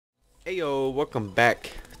Hey yo, welcome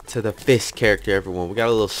back to the fifth character, everyone. We got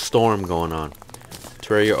a little storm going on.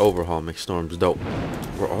 Terraria overhaul makes storms dope.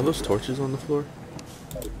 Were all those torches on the floor?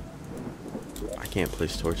 I can't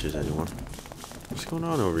place torches anymore. What's going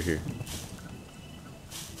on over here?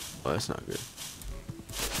 Oh, that's not good.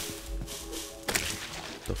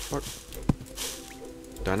 The fuck?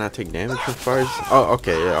 Do I not take damage from fires? Oh,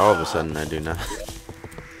 okay, yeah, all of a sudden I do now.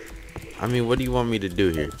 I mean, what do you want me to do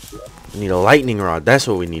here? We need a lightning rod. That's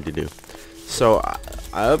what we need to do. So I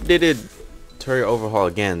updated Terraria overhaul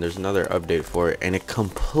again. There's another update for it, and it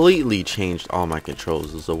completely changed all my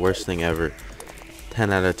controls. It was the worst thing ever.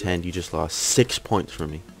 10 out of 10. You just lost 6 points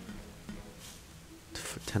from me.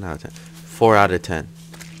 10 out of 10. 4 out of 10.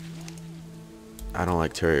 I don't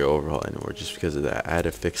like Terraria overhaul anymore just because of that. I had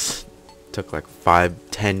to fix. Took like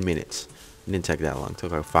 5-10 minutes. It didn't take that long. It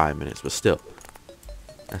took like 5 minutes, but still.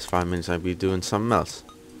 That's 5 minutes I'd be doing something else.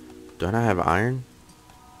 Do I not have iron?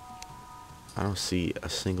 I don't see a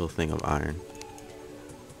single thing of iron.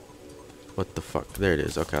 What the fuck? There it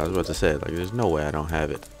is. Okay, I was about to say, like, there's no way I don't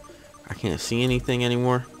have it. I can't see anything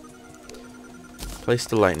anymore. Place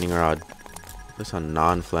the lightning rod. Place on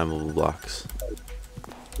non-flammable blocks.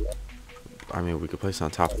 I mean, we could place it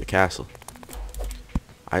on top of the castle.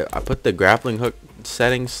 I put the grappling hook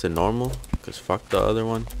settings to normal, because fuck the other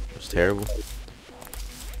one. It was terrible.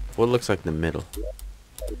 What looks like the middle?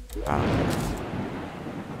 I don't care.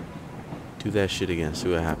 Do that shit again. See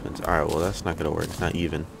what happens. Alright, well, that's not gonna work. It's not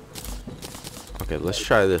even. Okay, let's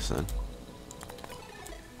try this then.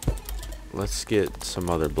 Let's get some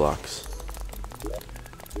other blocks.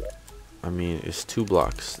 I mean, it's 2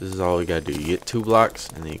 blocks. This is all we gotta do. You get 2 blocks,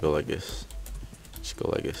 and then you go like this. Just go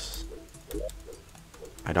like this.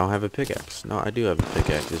 I don't have a pickaxe. No, I do have a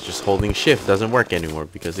pickaxe. It's just holding shift doesn't work anymore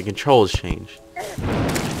because the controls change.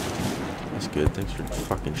 That's good. Thanks for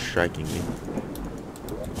fucking striking me.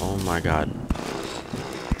 Oh my god.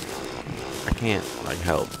 I can't, like,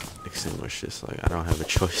 help extinguish this. Like, I don't have a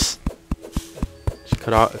choice. Just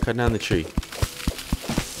cut down the tree.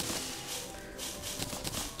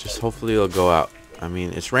 Just hopefully it'll go out. I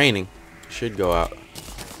mean, it's raining. It should go out.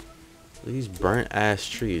 These burnt ass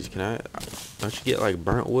trees. Can I? Don't you get like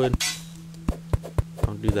burnt wood?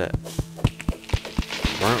 Don't do that.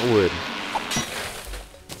 Burnt wood.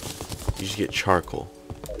 You just get charcoal.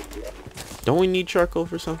 Don't we need charcoal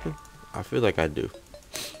for something? I feel like I do.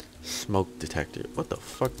 Smoke detector. What the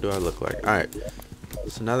fuck do I look like? Alright.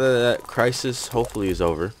 So now that crisis hopefully is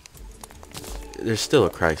over. There's still a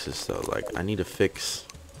crisis though. Like, I need to fix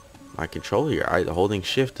my control here. Holding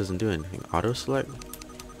shift doesn't do anything. Auto select.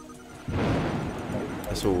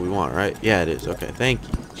 That's what we want, right? Yeah, it is. Okay, thank you.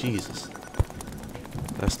 Jesus.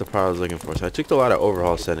 That's the part I was looking for. So I took a lot of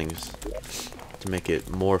overhaul settings to make it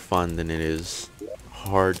more fun than it is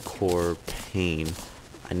hardcore pain.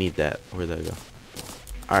 I need that. Where'd that go?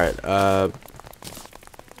 Alright,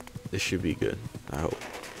 this should be good. I hope.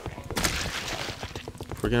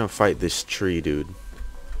 We're gonna fight this tree, dude.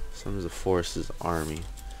 Some of the forest's army.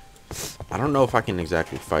 I don't know if I can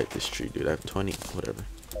exactly fight this tree, dude. I have 20, whatever.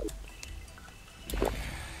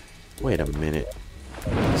 Wait a minute.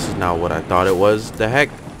 This is not what I thought it was. The heck?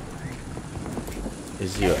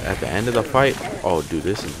 Is he at the end of the fight? Oh, dude,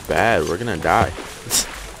 this is bad. We're gonna die.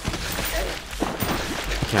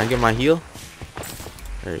 Can I get my heal?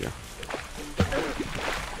 There you go.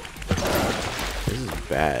 This is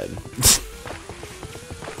bad.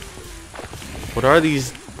 What are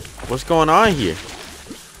these? What's going on here?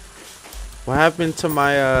 What happened to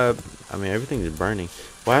my, I mean, everything is burning.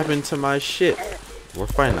 What happened to my shit? We're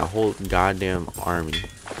fighting a whole goddamn army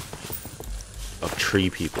of tree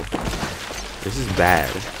people. This is bad.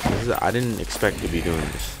 I didn't expect to be doing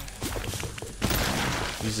this.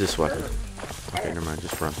 Use this weapon. Okay, never mind.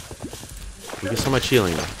 Just run. We get so much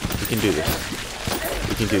healing though. We can do this.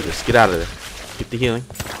 We can do this. Get out of there. Get the healing.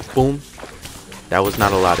 Boom. That was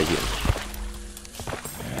not a lot of healing.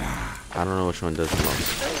 I don't know which one does the most.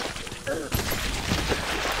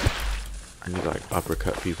 I need to like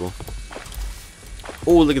uppercut people.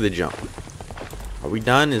 Oh, look at the jump. Are we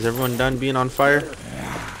done? Is everyone done being on fire? Is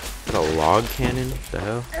that a log cannon? What the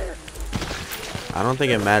hell? I don't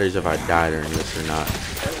think it matters if I die during this or not.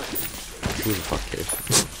 Who the fuck cares?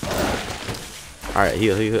 Alright,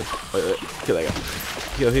 heal, heal, heal. Wait, kill that guy.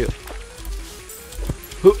 Heal, heal.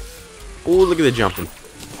 Oh, look at the jumping.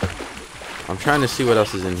 I'm trying to see what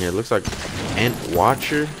else is in here. It looks like Ant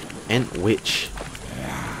Watcher, Ant Witch.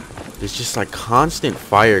 There's just like constant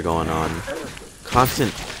fire going on.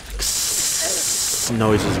 Constant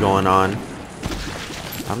noises going on.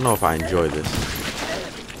 I don't know if I enjoy this.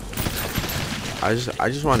 I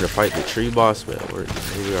just wanted to fight the tree boss, but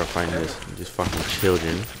here we are fighting this just fucking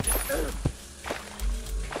children.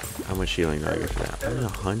 How much healing do I get for that? Only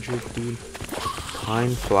 100, dude.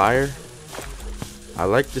 Pine Flyer. I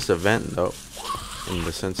like this event though, in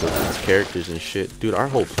the sense of its characters and shit. Dude, our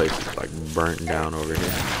whole place is like burnt down over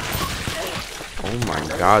here. Oh my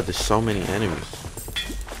god, there's so many enemies.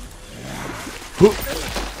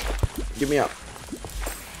 Get me out.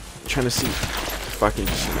 I'm trying to see if I can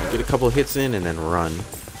just get a couple of hits in and then run.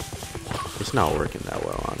 It's not working that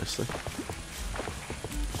well, honestly.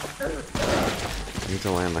 I need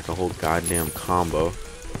to land like a whole goddamn combo.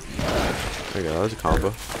 There you go, that was a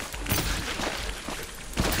combo.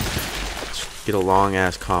 Let's get a long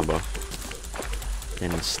ass combo.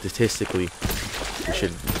 And statistically, we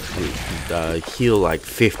should heal like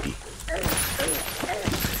 50.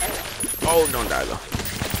 Oh, don't die though.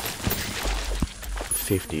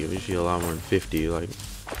 50, we should heal a lot more than 50. Like,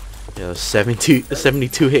 yeah,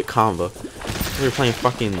 72 hit combo. We were playing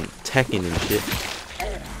fucking Tekken and shit.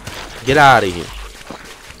 Get out of here.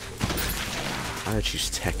 I choose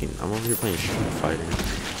Tekken. I'm over here playing Street Fighter.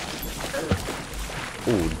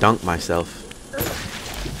 Ooh, dunk myself.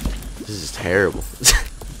 This is terrible.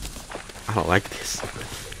 I don't like this.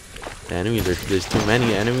 The enemies are, there's too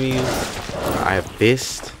many enemies. I have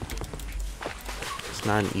Fist. It's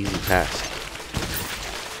not an easy task.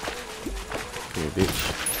 Come here,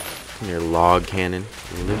 bitch. Come here, Log Cannon.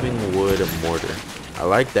 Living Wood Mortar. I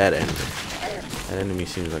like that enemy. That enemy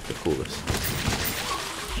seems like the coolest.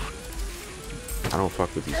 I don't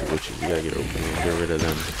fuck with these witches. You gotta get rid of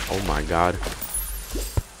them. Oh my god.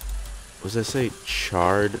 What does that say?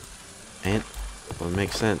 Charred ant? Well, it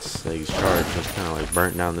makes sense that he's charged. It's kind of like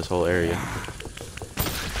burnt down this whole area.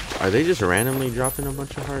 Are they just randomly dropping a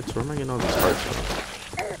bunch of hearts? Where am I getting all these hearts from?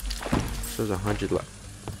 There's 100 life.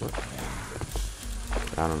 What?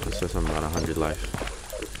 I don't know. It says something about 100 life.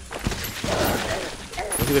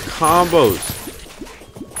 Look at the combos.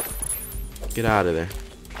 Get out of there.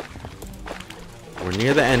 We're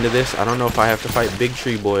near the end of this. I don't know if I have to fight Big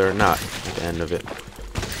Tree Boy or not at the end of it.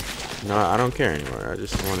 No, I don't care anymore. I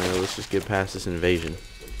just want to, let's just get past this invasion.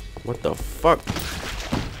 What the fuck?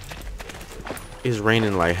 It's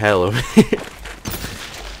raining like hell over here.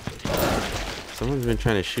 Someone's been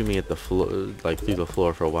trying to shoot me at the floor, like through the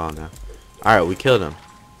floor for a while now. Alright, we killed him.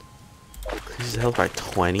 Increases health by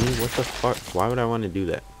 20? What the fuck? Why would I want to do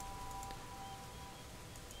that?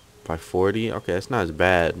 By 40? Okay, that's not as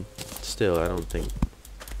bad. Still, I don't think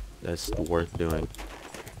that's worth doing.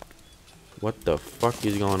 What the fuck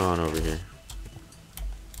is going on over here?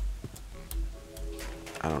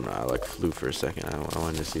 I don't know. I like flew for a second. I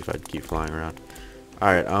wanted to see if I'd keep flying around.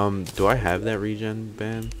 Alright, do I have that regen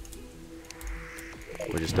ban?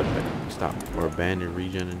 Or just stop. Or abandoned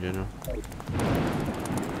regen in general?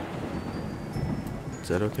 Is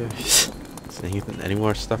that okay? Is any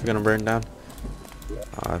more stuff gonna burn down?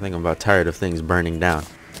 I think I'm about tired of things burning down.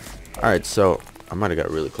 Alright, so I might have got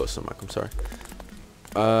really close to the mic. I'm sorry.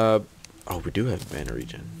 Oh, we do have banner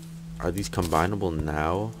regen. Are these combinable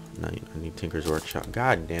now? No, I need Tinker's Workshop.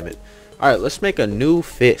 God damn it. Alright, let's make a new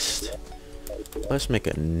fist. Let's make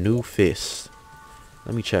a new fist.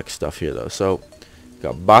 Let me check stuff here though. So,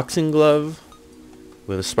 got boxing glove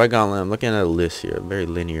with a spike gauntlet. I'm looking at a list here, a very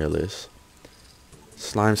linear list.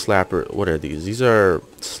 Slime slapper. What are these? These are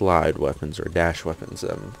slide weapons or dash weapons.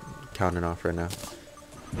 I'm counting off right now.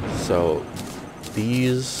 So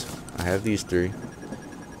these, I have these three.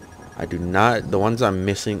 I do not. The ones I'm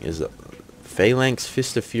missing is Phalanx,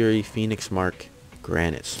 Fist of Fury, Phoenix Mark,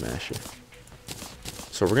 Granite Smasher.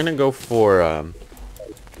 So we're gonna go for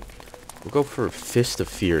we'll go for Fist of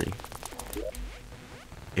Fury.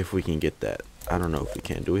 If we can get that. I don't know if we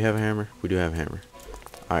can. Do we have a hammer? We do have a hammer.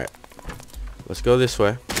 Alright. Let's go this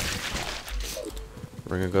way.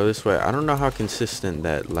 We're gonna go this way. I don't know how consistent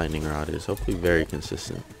that lightning rod is. Hopefully very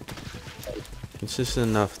consistent. Consistent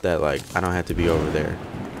enough that like I don't have to be over there.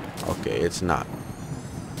 Okay, it's not.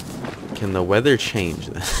 Can the weather change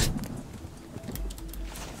then?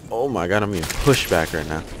 Oh my god, I'm being pushed back right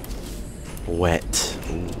now. Wet.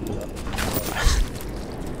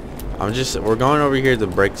 We're going over here to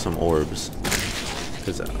break some orbs.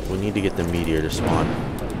 Because we need to get the meteor to spawn.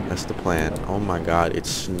 That's the plan. Oh my god, it's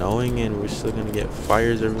snowing and we're still gonna get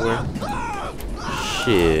fires everywhere.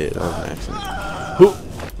 Shit, that was an accident. Whoop!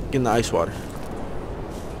 Get in the ice water.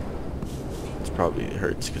 It's probably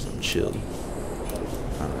hurts because I'm chilled.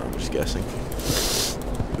 I don't know, I'm just guessing.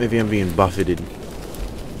 Maybe I'm being buffeted.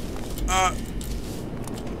 Oh,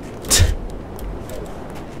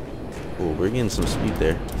 we're getting some speed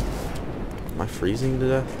there. Am I freezing to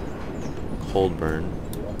death? Cold burn.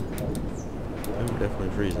 I'm definitely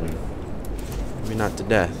freezing. Maybe not to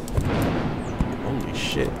death. Holy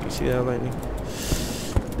shit. You see that lightning?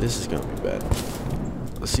 This is gonna be bad.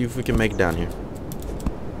 Let's see if we can make it down here.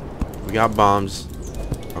 We got bombs.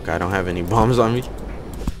 Okay, I don't have any bombs on me.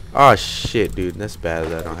 Oh shit, dude, that's bad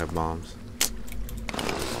that I don't have bombs.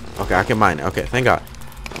 Okay, I can mine it. Okay, thank God.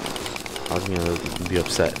 I was gonna be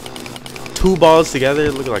upset. 2 balls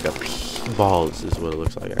together, look like a balls is what it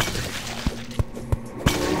looks like actually.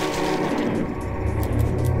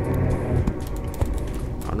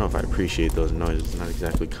 I don't know if I appreciate those noises. Not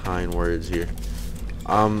exactly kind words here.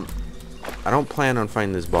 I don't plan on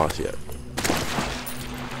finding this boss yet.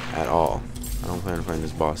 At all. I don't plan on finding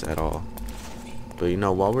this boss at all. But you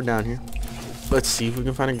know, while we're down here, let's see if we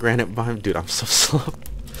can find a granite biome. Dude, I'm so slow.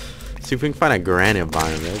 See if we can find a granite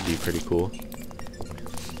biome. That'd be pretty cool.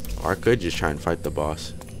 Or I could just try and fight the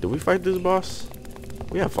boss. Did we fight this boss?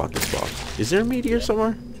 We have fought this boss. Is there a meteor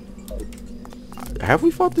somewhere? Have we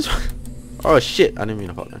fought this one? Oh shit, I didn't mean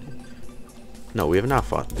to fall down. No, we have not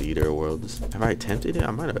fought the Eater Worlds. Have I attempted it?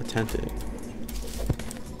 I might have attempted it.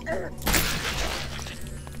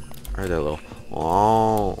 I heard that little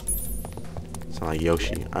oh, sound like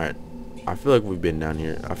Yoshi. Alright, I feel like we've been down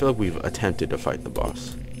here. I feel like we've attempted to fight the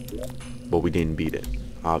boss, but we didn't beat it,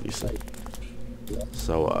 obviously.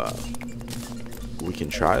 So we can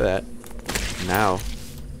try that now.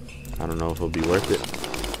 I don't know if it'll be worth it,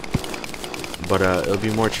 but it'll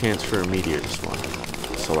be more chance for a meteor to spawn,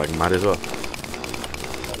 so like might as well,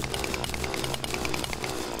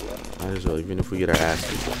 even if we get our ass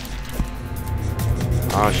beat.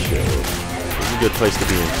 Oh shit, this is a good place to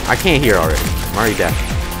be in. I can't hear already. I'm already deaf.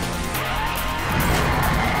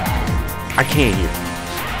 I can't hear.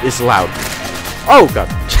 It's loud. Oh god.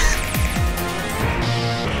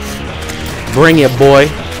 Bring it, boy.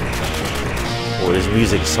 Oh, this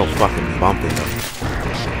music is so fucking bumping though.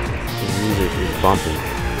 This music is bumping.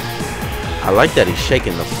 I like that he's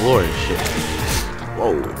shaking the floor and shit.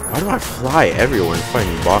 Whoa, why do I fly everywhere and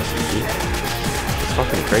fighting bosses, dude? It's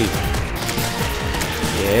fucking crazy.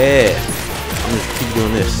 Yeah, I'm gonna keep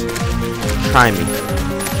doing this. Try me.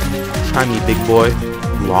 Try me, big boy.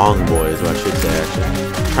 Long boy is what I should say,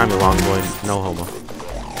 actually. Try me, long boy. No homo.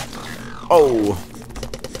 Oh.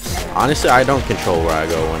 Honestly, I don't control where I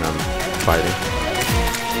go when I'm fighting.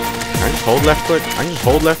 Can I just hold left click? I can just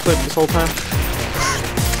hold left click this whole time?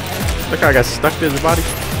 Look, I got stuck to his body.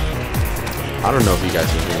 I don't know if you guys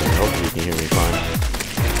can hear me. Hopefully you can hear me fine.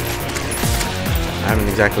 I haven't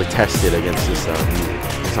exactly tested against this music.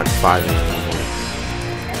 It's like 5 minutes in the morning.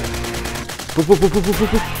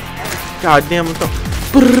 God damn, let's go.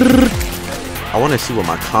 I want to see what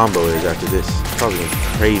my combo is after this. It's probably gonna be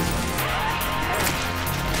crazy.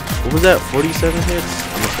 What was that? 47 hits?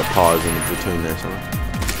 I must have paused in between there somewhere.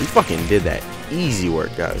 We fucking did that. Easy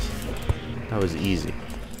work, guys. That was easy.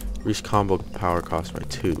 Reach combo power cost by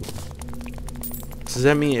 2. Does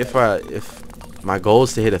that mean if my goal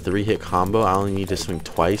is to hit a 3-hit combo, I only need to swing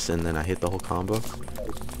twice and then I hit the whole combo?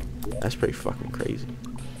 That's pretty fucking crazy.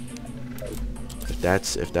 If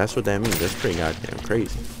that's what that means, that's pretty goddamn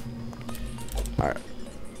crazy. Alright.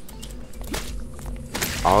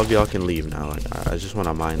 All of y'all can leave now. Like, I just want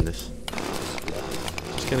to mine this.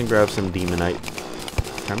 Just gonna grab some demonite.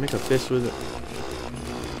 Can I make a fist with it?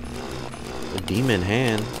 A demon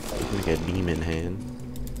hand. We can make a demon hand.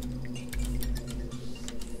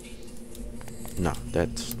 No,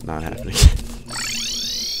 that's not happening.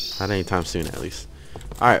 Not anytime soon, at least.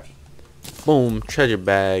 Alright. Boom. Treasure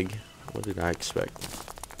bag. What did I expect?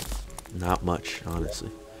 Not much, honestly.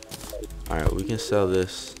 Alright, we can sell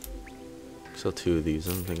this. Sell 2 of these.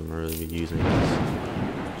 I don't think I'm gonna really be using these.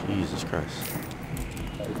 Jesus Christ.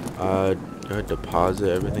 Do I deposit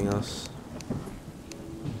everything else?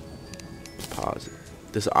 Deposit.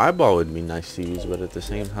 This eyeball would be nice to use, but at the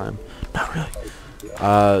same time, not really.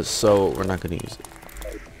 So we're not gonna use it.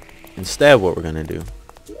 Instead, what we're gonna do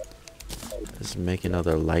is make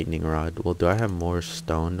another lightning rod. Well, do I have more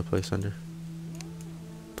stone to place under?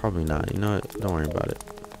 Probably not. You know what? Don't worry about it.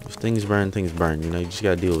 If things burn, things burn. You know, you just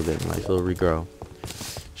gotta deal with it in life. It'll regrow.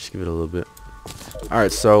 Just give it a little bit.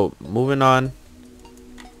 Alright, so moving on.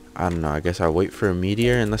 I don't know. I guess I'll wait for a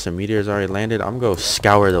meteor. Unless a meteor's already landed, I'm gonna go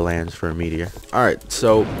scour the lands for a meteor. Alright,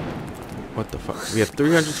 so what the fuck? We have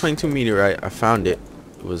 322 meteorite. I found it.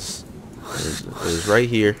 It was right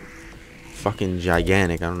here. Fucking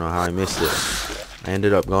gigantic. I don't know how I missed it. I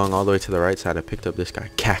ended up going all the way to the right side. I picked up this guy.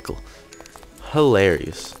 Cackle.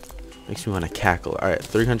 Hilarious. Makes me want to cackle. Alright,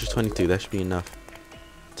 322. That should be enough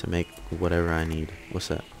to make whatever I need. What's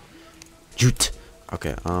that? Jute.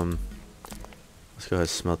 Okay, let's go ahead and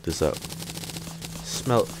smelt this up.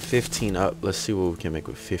 Smelt 15 up. Let's see what we can make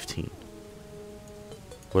with 15.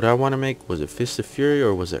 What I want to make, was it Fist of Fury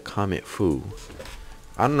or was it Comet Fu?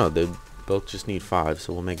 I don't know. They both just need 5,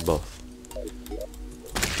 so we'll make both.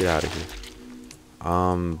 get out of here.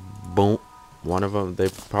 Boom. One of them, they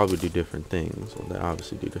probably do different things. Well, they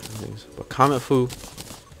obviously do different things. But Comet Fu,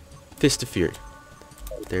 Fist of Fury.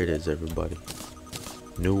 There it is, everybody.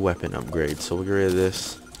 New weapon upgrade. So we'll get rid of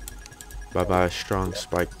this. Bye-bye, strong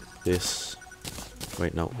spike. This.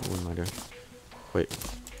 Wait, no. What am I doing? Wait.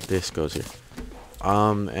 This goes here.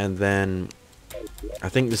 And then I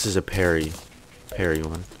think this is a parry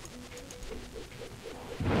one.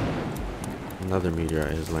 Another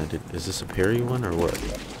meteorite has landed. Is this a parry one or what?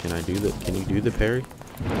 Can you do the parry?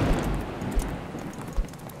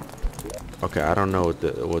 Okay, I don't know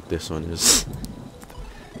what this one is.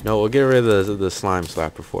 No, we'll get rid of the slime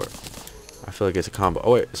slap before. I feel like it's a combo.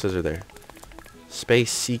 Oh wait, it says it there.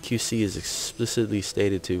 Space CQC is explicitly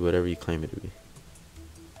stated to whatever you claim it to be.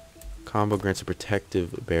 Combo grants a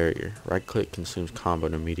protective barrier. Right click consumes combo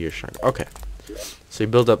to meteor strike. Okay. So you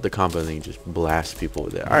build up the combo and then you just blast people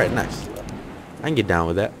with it. Alright, nice. I can get down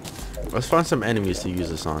with that. Let's find some enemies to use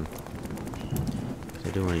this on. I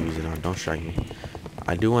do want to use it on. Don't strike me.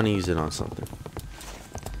 I do want to use it on something.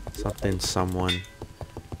 Someone.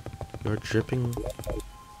 You're dripping.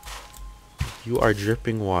 You are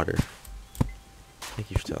dripping water. Thank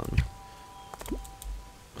you for telling me.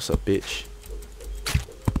 What's up, bitch?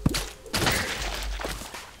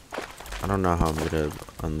 I don't know how I'm gonna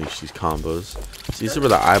unleash these combos. See, this is where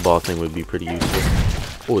the eyeball thing would be pretty useful.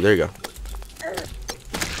 Oh, there you go.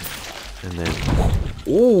 And then,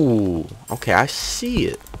 ooh, okay, I see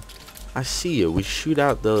it. I see it. We shoot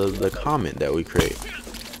out the comet that we create.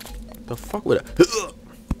 The fuck would I?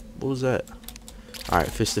 What was that? All right,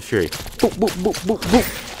 Fist of Fury. Boop, boop, boop, boop, boop.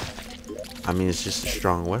 I mean, it's just a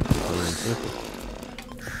strong weapon.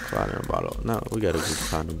 Cloud in a bottle. No, we gotta get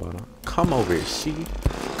cloud in a bottle. Come over here. See.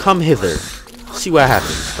 Come hither. See what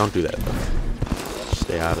happens. Don't do that though.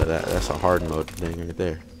 Stay out of that. That's a hard mode thing right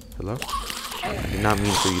there. Hello? I did not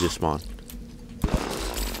mean for you to spawn.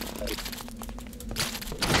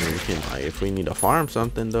 I mean, we can, like, if we need to farm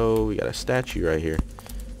something though, we got a statue right here.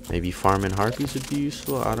 Maybe farming harpies would be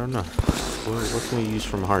useful. I don't know. What can we use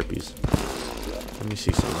from harpies? Let me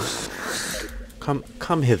see something.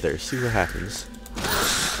 Come hither. See what happens.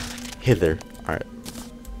 Hither. All right.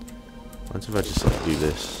 What if I just like do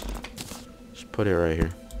this? Just put it right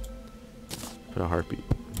here. Put a heartbeat.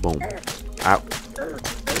 Boom. Out.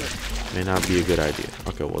 May not be a good idea.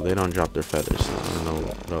 Okay, well they don't drop their feathers, so I don't know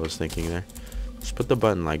what I was thinking there. Just put the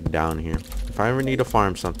button like down here. If I ever need to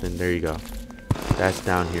farm something, there you go. That's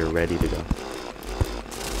down here, ready to go.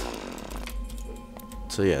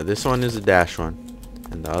 So yeah, this one is a dash one,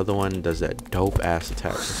 and the other one does that dope ass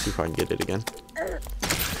attack. Let's see if I can get it again. I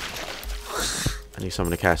need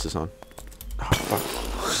someone to cast this on. Oh, fuck.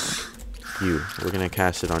 You. We're gonna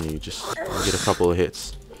cast it on you. Just get a couple of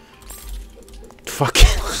hits. Fuck.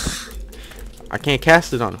 I can't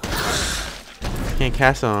cast it on him. I can't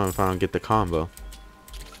cast it on him if I don't get the combo.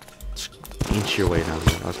 Just inch your way down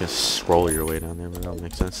there. I was gonna scroll your way down there, but that don't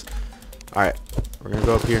make sense. Alright. We're gonna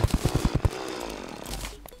go up here.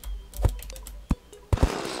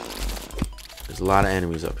 There's a lot of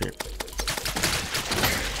enemies up here.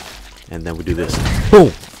 And then we do this.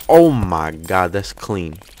 Boom! Oh my god, that's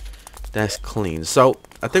clean. That's clean. So,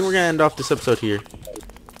 I think we're gonna end off this episode here.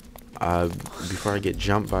 Before I get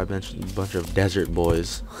jumped by a bunch of desert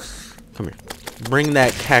boys. Come here. Bring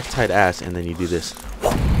that cacti ass, and then you do this.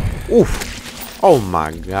 Oof! Oh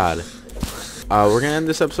my god. We're gonna end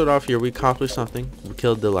this episode off here. We accomplished something. We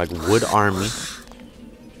killed the wood army,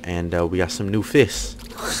 and we got some new fists.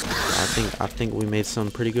 I think we made some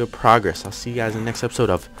pretty good progress. I'll see you guys in the next episode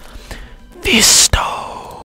of Fisto.